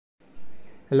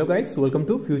Hello guys, welcome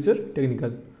to Future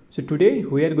Technical. So today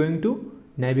we are going to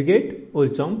navigate or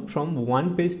jump from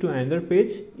one page to another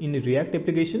page in React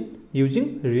application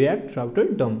using React Router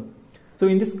DOM. So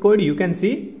in this code you can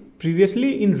see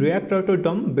previously in React Router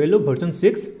DOM below version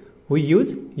 6 we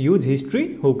use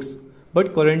useHistory hooks,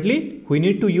 but currently we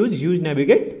need to use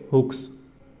usenavigate hooks.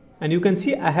 And you can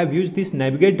see I have used this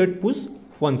navigate.push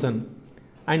function,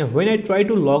 and when I try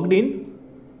to log in,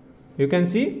 you can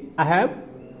see I have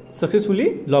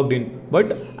successfully logged in,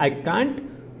 but I can't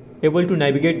able to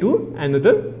navigate to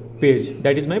another page,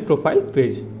 that is my profile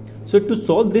page. So to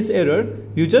solve this error,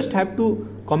 you just have to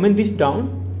comment this down,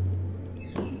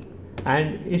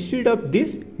 and instead of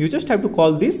this you just have to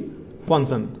call this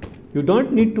function. You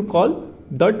don't need to call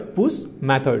 .push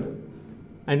method,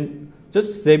 and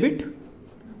just save it.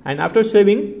 And after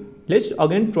saving, let's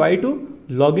again try to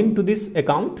log in to this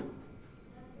account,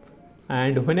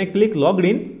 and when I click logged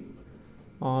in,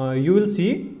 you will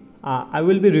see I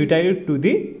will be redirected to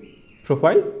the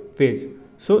profile page.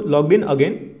 So logged in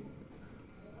again.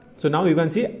 So now you can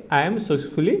see I am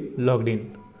successfully logged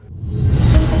in.